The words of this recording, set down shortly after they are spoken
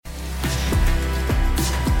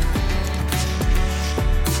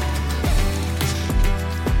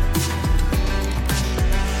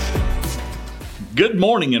Good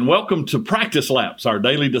morning and welcome to Practice Laps, our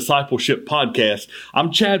daily discipleship podcast.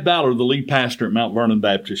 I'm Chad Ballard, the lead pastor at Mount Vernon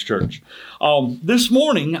Baptist Church. This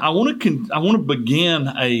morning, I want to begin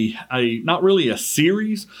a not really a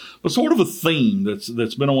series, but sort of a theme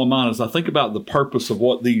that's been on my mind as I think about the purpose of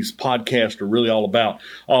what these podcasts are really all about.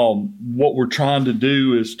 What we're trying to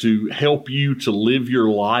do is to help you to live your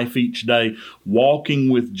life each day walking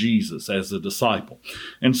with Jesus as a disciple.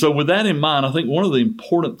 And so with that in mind, I think one of the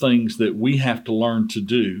important things that we have to learn to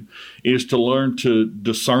do is to learn to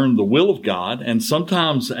discern the will of God. And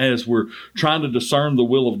sometimes as we're trying to discern the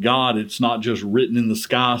will of God, it's not just written in the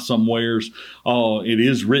sky somewheres. It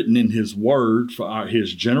is written in His Word, for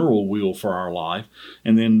His general will for our life.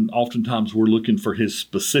 And then oftentimes we're looking for His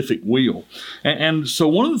specific will. And so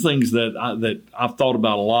one of the things that I've thought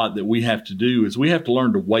about a lot that we have to do is we have to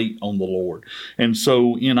learn to wait on the Lord. And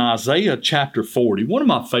so in Isaiah chapter 40, one of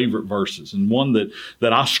my favorite verses and one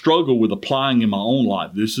that I struggle with applying in my own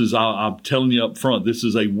life. This is, I'm telling you up front, this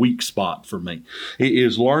is a weak spot for me. It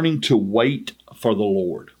is learning to wait for the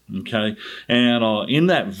Lord. Okay. And in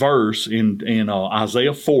that verse, in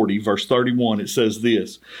Isaiah 40, verse 31, it says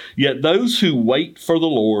this: "Yet those who wait for the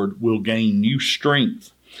Lord will gain new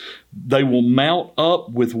strength. They will mount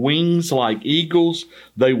up with wings like eagles.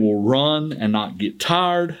 They will run and not get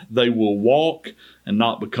tired. They will walk and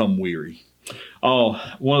not become weary."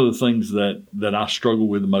 One of the things that I struggle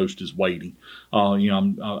with the most is waiting.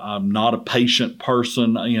 I'm not a patient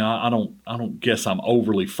person. I don't guess I'm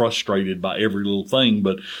overly frustrated by every little thing,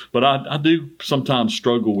 but I do sometimes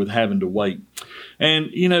struggle with having to wait. And,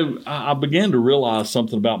 I began to realize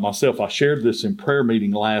something about myself. I shared this in prayer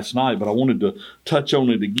meeting last night, but I wanted to touch on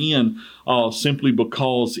it again simply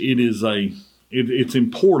because it's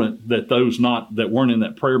important that those that weren't in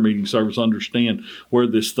that prayer meeting service understand where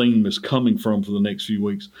this theme is coming from for the next few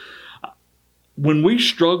weeks. When we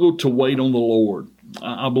struggle to wait on the Lord,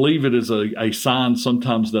 I believe it is a sign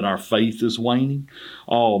sometimes that our faith is waning.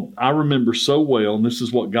 I remember so well, and this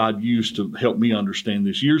is what God used to help me understand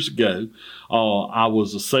this. Years ago, I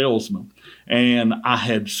was a salesman, and I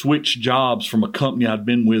had switched jobs from a company I'd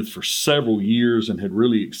been with for several years and had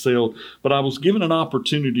really excelled. But I was given an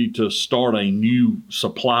opportunity to start a new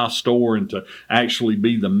supply store and to actually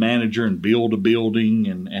be the manager and build a building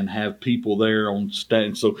and have people there on staff.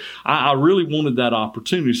 And so I really wanted that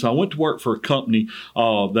opportunity. So I went to work for a company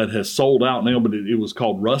that has sold out now, but it was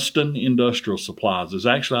called Ruston Industrial Supplies. It's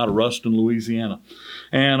actually out of Ruston, Louisiana.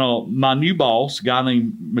 And my new boss, a guy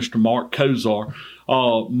named Mr. Mark Kozar,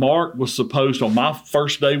 Mark was supposed, on my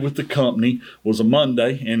first day with the company, was a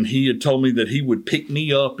Monday, and he had told me that he would pick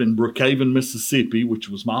me up in Brookhaven, Mississippi, which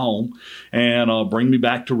was my home, and bring me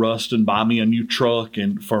back to Ruston, buy me a new truck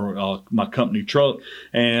and for my company truck,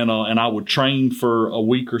 and I would train for a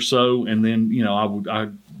week or so, and then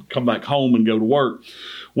I'd come back home and go to work.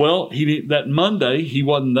 Well, that Monday he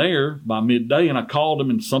wasn't there by midday, and I called him,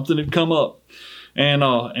 and something had come up.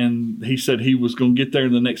 And he said he was going to get there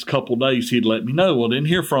in the next couple of days. He'd let me know. Well, I didn't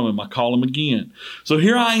hear from him. I call him again. So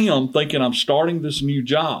here I am thinking I'm starting this new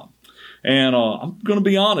job. And I'm going to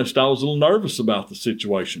be honest, I was a little nervous about the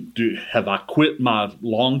situation. Have I quit my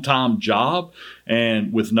long-time job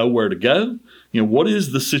and with nowhere to go? What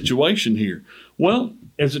is the situation here? Well,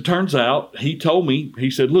 as it turns out, he told me,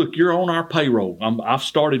 he said, "Look, you're on our payroll. I've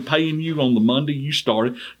started paying you on the Monday you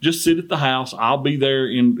started. Just sit at the house. I'll be there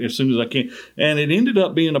as soon as I can." And it ended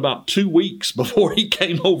up being about 2 weeks before he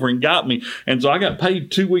came over and got me. And so I got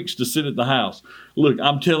paid 2 weeks to sit at the house. Look,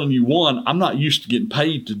 I'm telling you, I'm not used to getting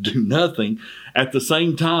paid to do nothing. At the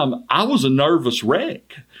same time, I was a nervous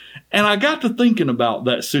wreck. And I got to thinking about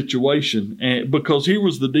that situation because here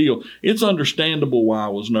was the deal. It's understandable why I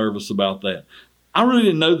was nervous about that. I really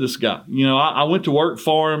didn't know this guy. I went to work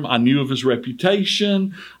for him. I knew of his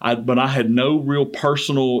reputation, but I had no real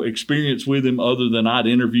personal experience with him other than I'd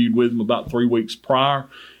interviewed with him about 3 weeks prior.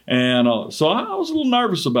 And so I was a little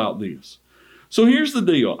nervous about this. So here's the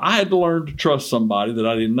deal. I had to learn to trust somebody that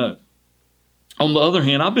I didn't know. On the other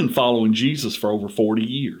hand, I've been following Jesus for over 40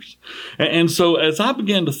 years. And so as I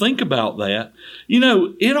began to think about that,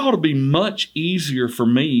 it ought to be much easier for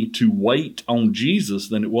me to wait on Jesus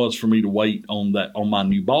than it was for me to wait on my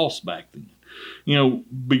new boss back then.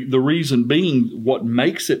 The reason being, what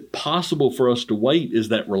makes it possible for us to wait is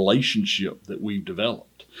that relationship that we've developed.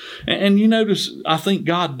 And you notice, I think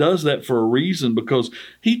God does that for a reason, because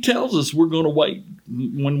He tells us we're going to wait.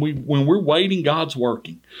 When we're waiting, God's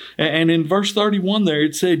working. And in verse 31 there,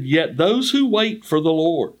 it said, "Yet those who wait for the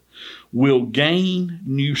Lord will gain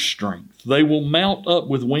new strength. They will mount up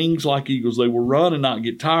with wings like eagles. They will run and not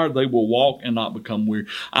get tired. They will walk and not become weary."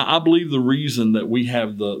 I believe the reason that we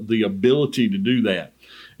have the ability to do that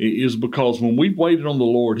is because when we've waited on the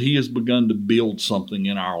Lord, He has begun to build something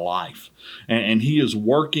in our life. And He is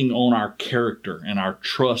working on our character and our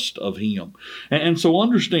trust of Him. And so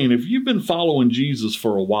understand, if you've been following Jesus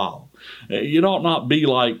for a while, it ought not be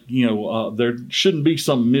like, there shouldn't be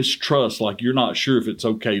some mistrust, like you're not sure if it's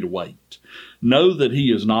okay to wait. Know that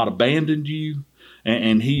He has not abandoned you,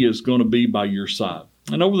 and He is going to be by your side.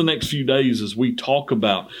 And over the next few days, as we talk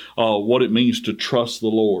about what it means to trust the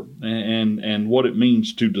Lord and what it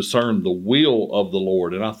means to discern the will of the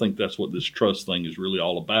Lord, and I think that's what this trust thing is really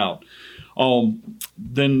all about,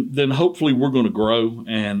 then hopefully we're going to grow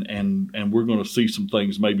and we're going to see some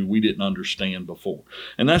things maybe we didn't understand before.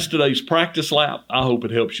 And that's today's practice lap. I hope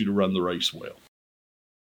it helps you to run the race well.